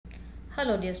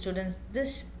Hello dear students,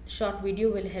 this short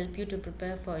video will help you to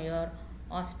prepare for your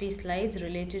OSPE slides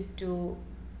related to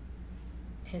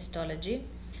histology.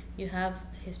 You have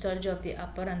histology of the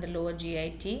upper and the lower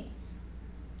GIT.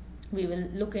 We will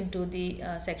look into the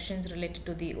sections related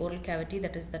to the oral cavity,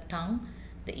 that is the tongue,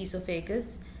 the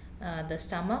esophagus, the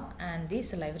stomach and the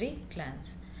salivary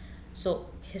glands. So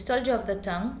histology of the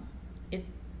tongue,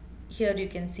 here you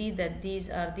can see that these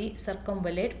are the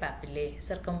circumvallate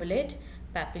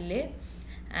papillae,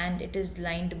 and it is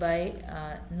lined by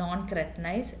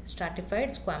non-keratinized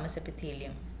stratified squamous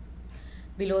epithelium.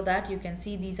 Below that you can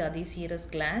see these are the serous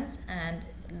glands, and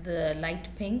the light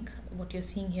pink what you're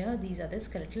seeing here, these are the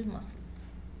skeletal muscle.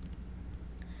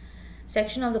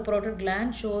 Section of the parotid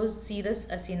gland shows serous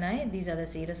acini, these are the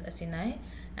serous acini,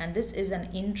 and this is an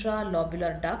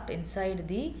intralobular duct inside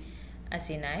the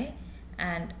acini,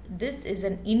 and this is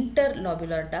an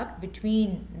interlobular duct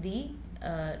between the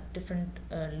different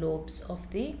lobes of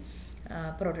the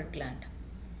parotid gland.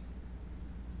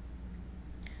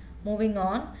 Moving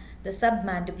on, the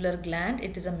submandibular gland,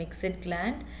 it is a mixed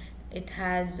gland. It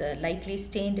has lightly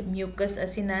stained mucous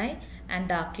acini and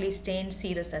darkly stained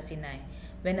serous acini.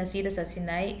 When a serous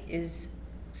acini is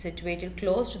situated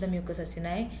close to the mucous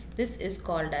acini, this is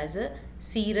called as a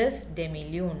serous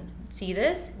demilune.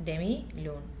 Serous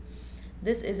demilune.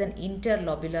 This is an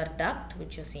interlobular duct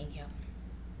which you are seeing here.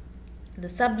 The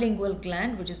sublingual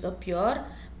gland, which is a pure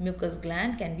mucous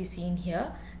gland, can be seen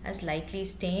here as lightly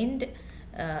stained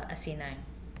acini.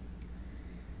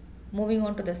 Moving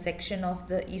on to the section of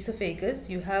the esophagus,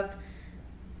 you have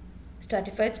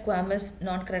stratified squamous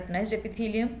non-keratinized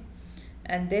epithelium,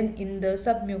 and then in the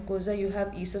submucosa you have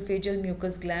esophageal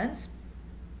mucous glands.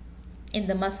 In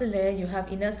the muscle layer you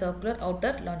have inner circular,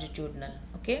 outer longitudinal,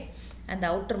 okay, and the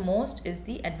outermost is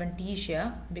the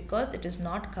adventitia because it is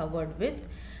not covered with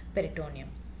peritoneum.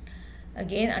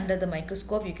 Again, under the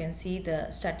microscope you can see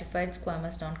the stratified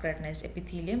squamous non-keratinized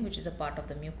epithelium, which is a part of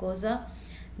the mucosa.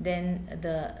 Then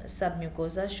the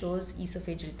submucosa shows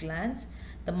esophageal glands.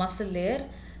 The muscle layer,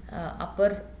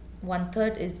 upper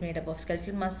 1/3 is made up of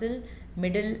skeletal muscle,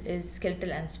 middle is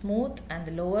skeletal and smooth, and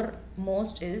the lower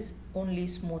most is only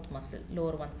smooth muscle,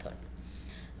 lower 1/3.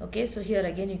 Okay, so here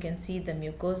again you can see the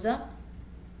mucosa,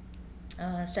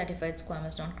 stratified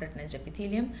squamous non-keratinized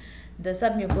epithelium. The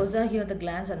submucosa, here the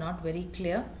glands are not very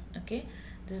clear. Okay,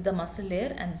 this is the muscle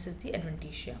layer and this is the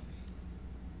adventitia.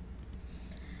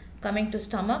 Coming to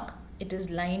stomach, it is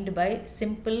lined by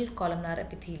simple columnar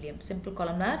epithelium. Simple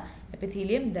columnar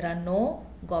epithelium, there are no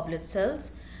goblet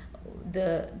cells.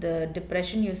 The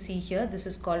depression you see here, this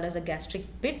is called as a gastric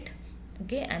pit.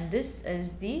 Okay, and this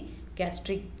is the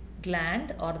gastric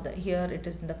gland, or here it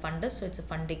is in the fundus, so it's a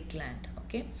fundic gland.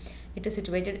 Okay, it is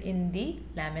situated in the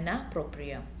lamina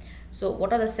propria. So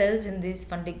what are the cells in these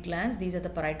fundic glands? These are the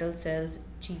parietal cells,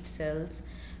 chief cells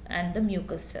and the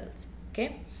mucous cells.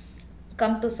 Okay,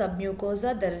 come to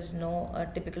submucosa, there is no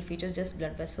typical features, just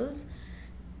blood vessels.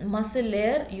 Muscle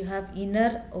layer, you have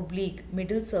inner oblique,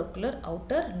 middle circular,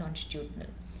 outer longitudinal.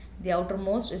 The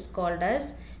outermost is called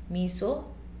as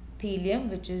mesothelium,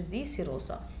 which is the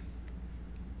serosa.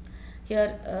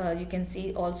 Here you can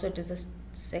see also it is a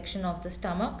section of the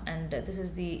stomach, and this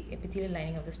is the epithelial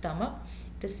lining of the stomach.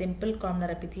 It is simple columnar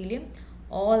epithelium.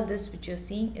 All this which you are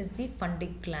seeing is the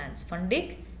fundic glands.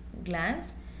 Fundic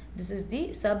glands. This is the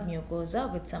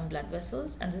submucosa with some blood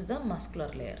vessels, and this is the muscular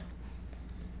layer.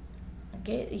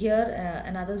 Okay, here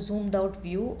another zoomed out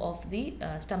view of the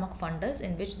stomach fundus,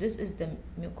 in which this is the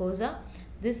mucosa,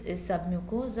 this is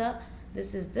submucosa,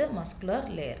 this is the muscular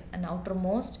layer, and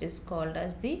outermost is called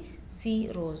as the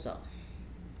serosa.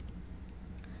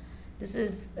 This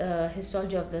is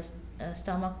histology of the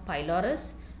stomach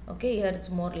pylorus. Okay, here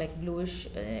it's more like bluish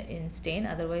in stain,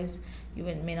 otherwise you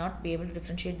may not be able to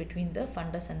differentiate between the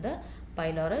fundus and the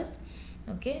pylorus.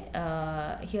 Okay,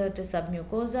 here it is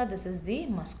submucosa, this is the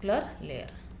muscular layer.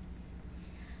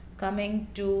 Coming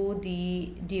to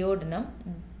the duodenum,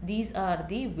 these are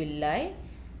the villi.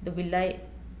 The villi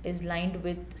is lined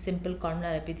with simple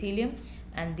columnar epithelium,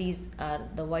 and these are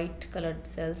the white colored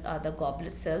cells are the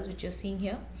goblet cells which you are seeing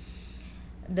here.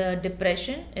 The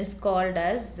depression is called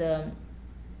as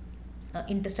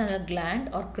intestinal gland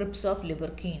or crypts of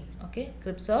Liberquin. Okay,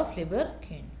 crypts of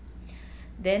Liberquin.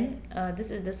 Then this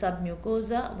is the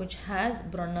submucosa, which has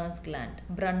Brunner's gland.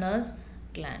 Brunner's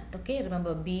gland. Okay,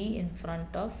 remember B in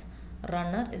front of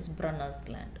runner is Brunner's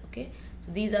gland. Okay,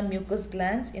 so these are mucous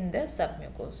glands in the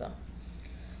submucosa.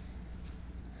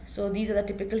 So these are the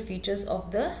typical features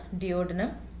of the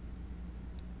duodenum.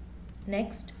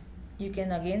 Next, you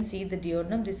can again see the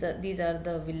duodenum. These are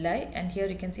the villi, and here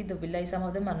you can see the villi. Some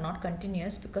of them are not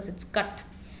continuous because it's cut.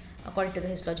 according to the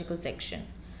histological section.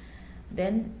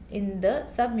 Then in the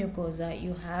submucosa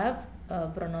you have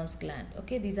Brunner's gland.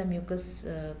 Okay, these are mucus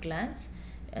glands,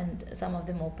 and some of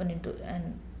them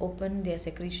open their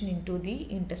secretion into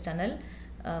the intestinal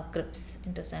crypts.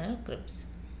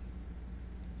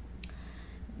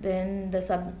 Then these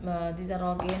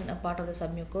are again a part of the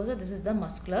submucosa. This is the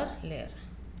muscular layer.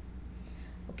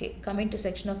 Okay, coming to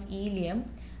section of ileum,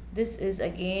 this is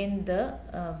again the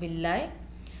villi,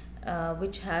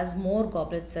 which has more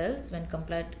goblet cells when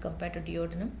compared to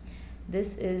duodenum.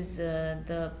 This is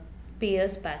the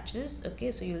Peyer's patches.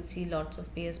 Okay, so you'll see lots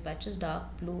of Peyer's patches,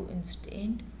 dark blue in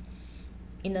stained.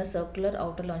 Inner circular,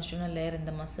 outer longitudinal layer in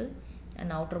the muscle,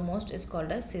 and outermost is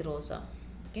called as serosa.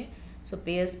 Okay, so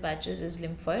Peyer's patches is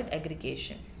lymphoid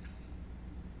aggregation.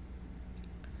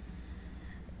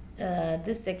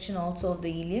 This section also of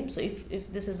the ileum. So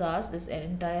if this is asked, this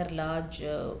entire large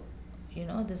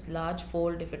this large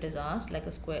fold, if it is asked like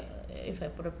a square, if I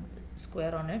put a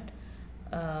square on it,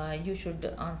 you should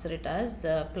answer it as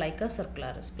plica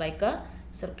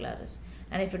circularis,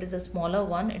 and if it is a smaller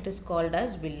one, it is called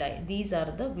as villi. These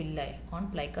are the villi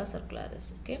on plica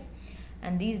circularis. Okay,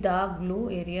 and these dark blue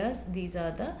areas, these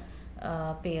are the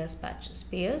Peyer's patches.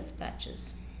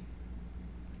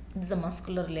 This is a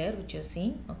muscular layer which you are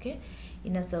seeing. Okay,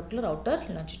 inner circular, outer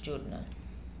longitudinal.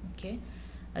 Okay,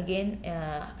 again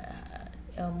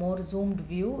a more zoomed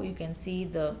view, you can see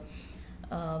the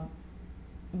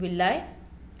villi,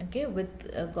 okay,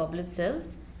 with goblet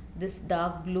cells. This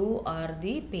dark blue are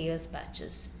the Peyer's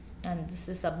patches, and this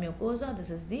is submucosa,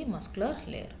 this is the muscular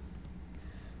layer.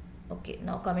 Okay,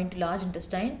 now coming to large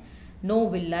intestine, no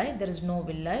villi, there is no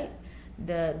villi.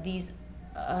 These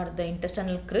are the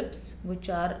intestinal crypts, which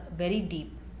are very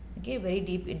deep. Okay, very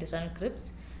deep intestinal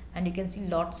crypts, and you can see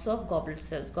lots of goblet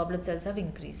cells have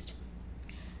increased,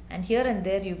 and here and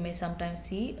there you may sometimes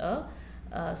see a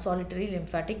solitary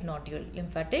lymphatic nodule.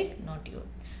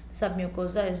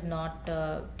 Submucosa is not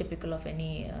typical of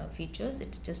any features.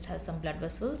 It just has some blood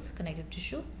vessels, connective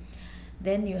tissue.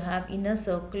 Then you have inner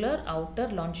circular, outer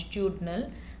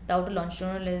longitudinal. The outer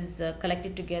longitudinal is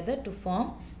collected together to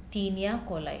form tinea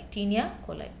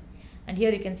coli. And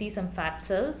here you can see some fat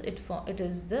cells. It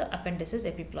is the appendices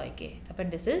epiploicae.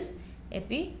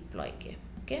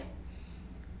 Okay,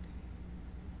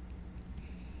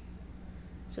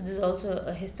 so this is also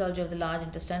a histology of the large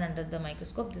intestine under the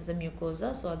microscope. This is the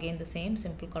mucosa. So again the same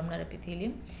simple columnar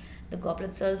epithelium. The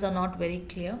goblet cells are not very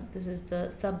clear. This is the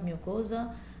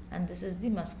submucosa, and this is the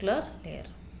muscular layer.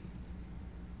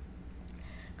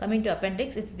 Coming to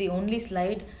appendix, it's the only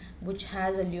slide which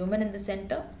has a lumen in the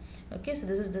center. Okay, so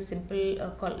this is the simple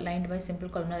lined by simple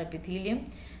columnar epithelium.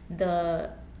 The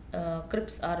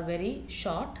crypts are very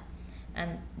short,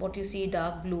 and what you see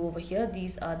dark blue over here,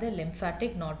 these are the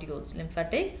lymphatic nodules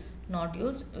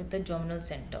with the germinal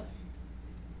center.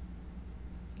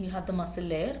 You have the muscle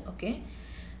layer. Okay,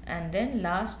 and then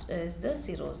last is the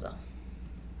serosa.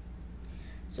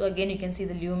 So again you can see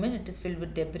the lumen, it is filled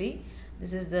with debris.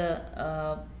 This is the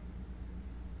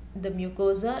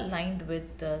mucosa lined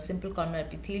with simple columnar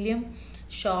epithelium,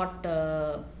 short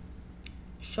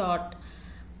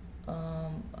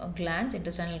glands,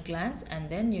 intestinal glands, and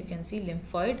then you can see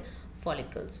lymphoid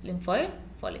follicles.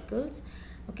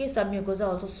 Okay, submucosa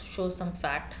also shows some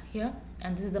fat here,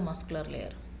 and this is the muscular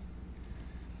layer.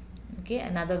 Okay,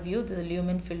 another view, the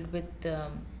lumen filled with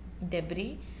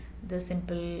debris, the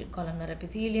simple columnar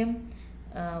epithelium,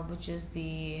 which is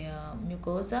the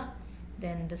mucosa,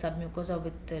 then the submucosa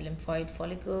with the lymphoid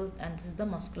follicles, and this is the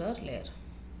muscular layer.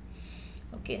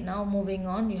 Okay, now moving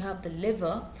on, you have the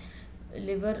liver.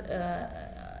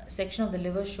 Section of the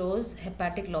liver shows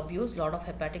hepatic lobules, lot of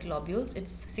hepatic lobules.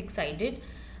 It's six-sided,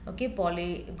 okay,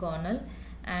 polygonal,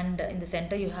 and in the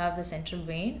center you have the central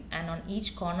vein, and on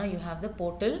each corner you have the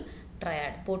portal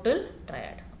triad.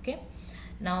 Okay,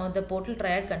 now the portal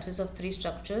triad consists of three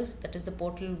structures, that is the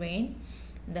portal vein,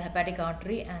 the hepatic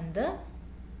artery, and the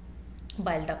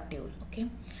bile ductule. Okay,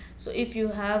 so if you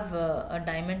have a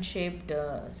diamond shaped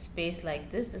space like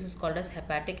this is called as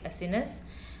hepatic acinus.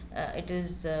 It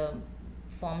is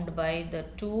formed by the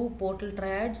two portal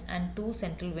triads and two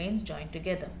central veins joined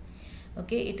together.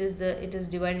 Okay, it is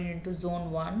divided into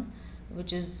zone 1,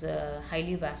 which is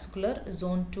highly vascular,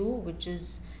 zone 2, which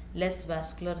is less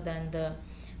vascular than the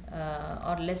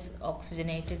or less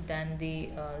oxygenated than the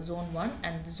zone 1,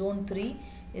 and zone 3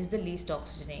 is the least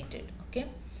oxygenated. Okay,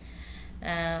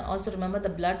 also remember the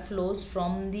blood flows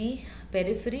from the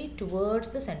periphery towards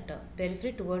the center.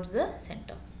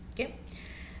 Okay,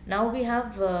 now we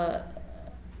have a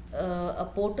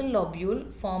portal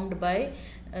lobule formed by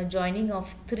joining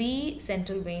of three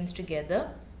central veins together,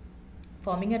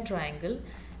 forming a triangle,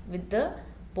 with the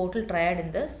portal triad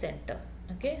in the center.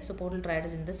 Okay, so portal triad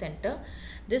is in the center.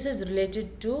 This is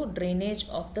related to drainage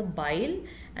of the bile,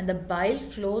 and the bile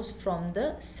flows from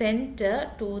the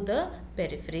center to the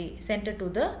periphery,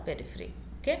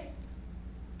 okay.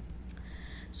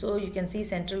 So you can see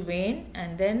central vein,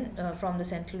 and then from the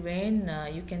central vein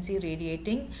you can see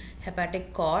radiating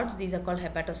hepatic cords. These are called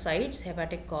hepatocytes,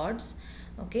 hepatic cords.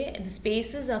 Okay, the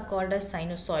spaces are called as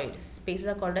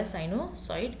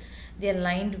sinusoid. They are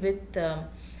lined with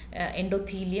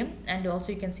endothelium, and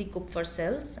also you can see Kupffer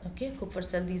cells. Okay, Kupffer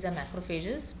cell, these are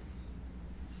macrophages.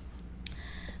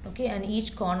 Okay, and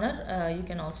each corner you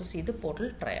can also see the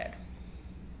portal triad.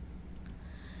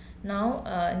 Now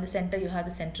in the center you have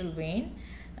the central vein,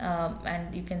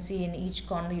 and you can see in each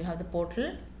corner you have the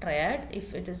portal triad.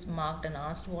 If it is marked and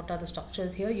asked what are the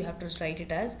structures here, you have to write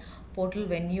it as portal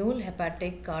venule,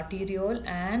 hepatic arteriole,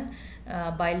 and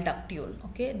bile ductule.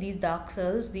 Okay, these dark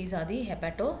cells, these are the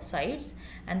hepatocytes,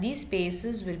 and these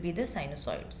spaces will be the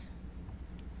sinusoids.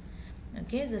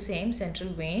 Okay, it's the same central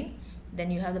vein,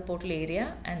 then you have the portal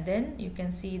area, and then you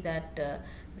can see that the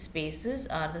spaces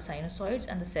are the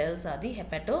sinusoids and the cells are the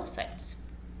hepatocytes.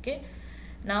 Okay,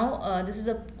 now this is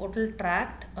a portal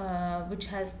tract which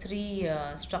has three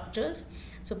structures.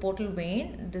 So portal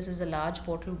vein, this is a large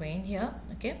portal vein here.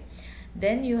 Okay,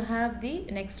 then you have the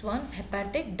next one,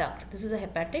 hepatic duct. This is a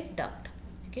hepatic duct.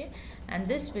 Okay, and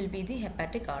this will be the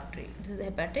hepatic artery. This is the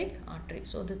hepatic artery.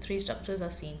 So the three structures are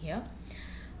seen here.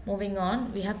 Moving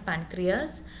on, we have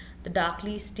pancreas, the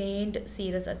darkly stained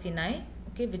serous acini,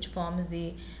 okay, which forms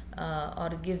the or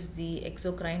gives the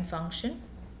exocrine function.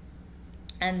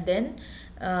 And then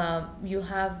you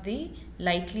have the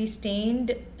lightly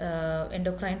stained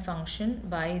endocrine function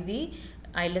by the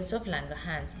islets of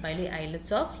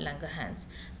Langerhans,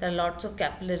 There are lots of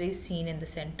capillaries seen in the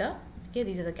center. Okay,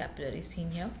 these are the capillaries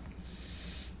seen here.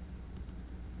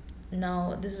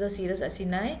 Now this is a serous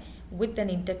acini with an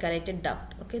intercalated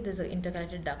duct. Okay, there's an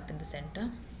intercalated duct in the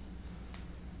center.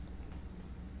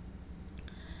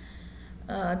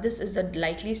 This is a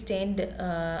lightly stained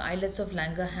islets of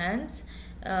Langerhans,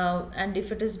 and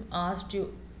if it is asked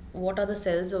you what are the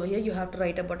cells over here, you have to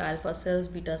write about alpha cells,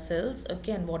 beta cells,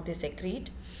 okay, and what they secrete.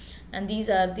 And these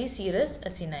are the serous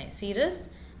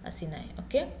acini,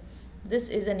 okay. This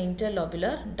is an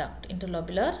interlobular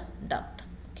duct,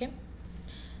 okay.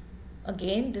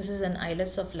 Again, this is an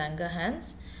islets of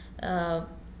Langerhans,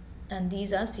 and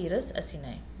these are serous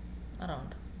acini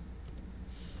around.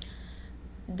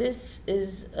 This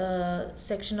is a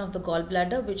section of the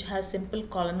gallbladder which has simple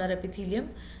columnar epithelium,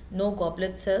 no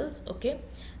goblet cells, okay,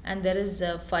 and there is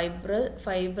a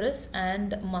fibrous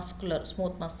and muscular,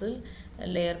 smooth muscle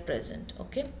layer present,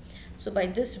 okay. So by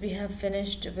this we have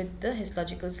finished with the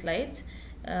histological slides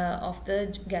of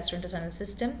the gastrointestinal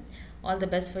system. All the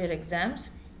best for your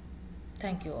exams.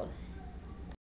 Thank you all.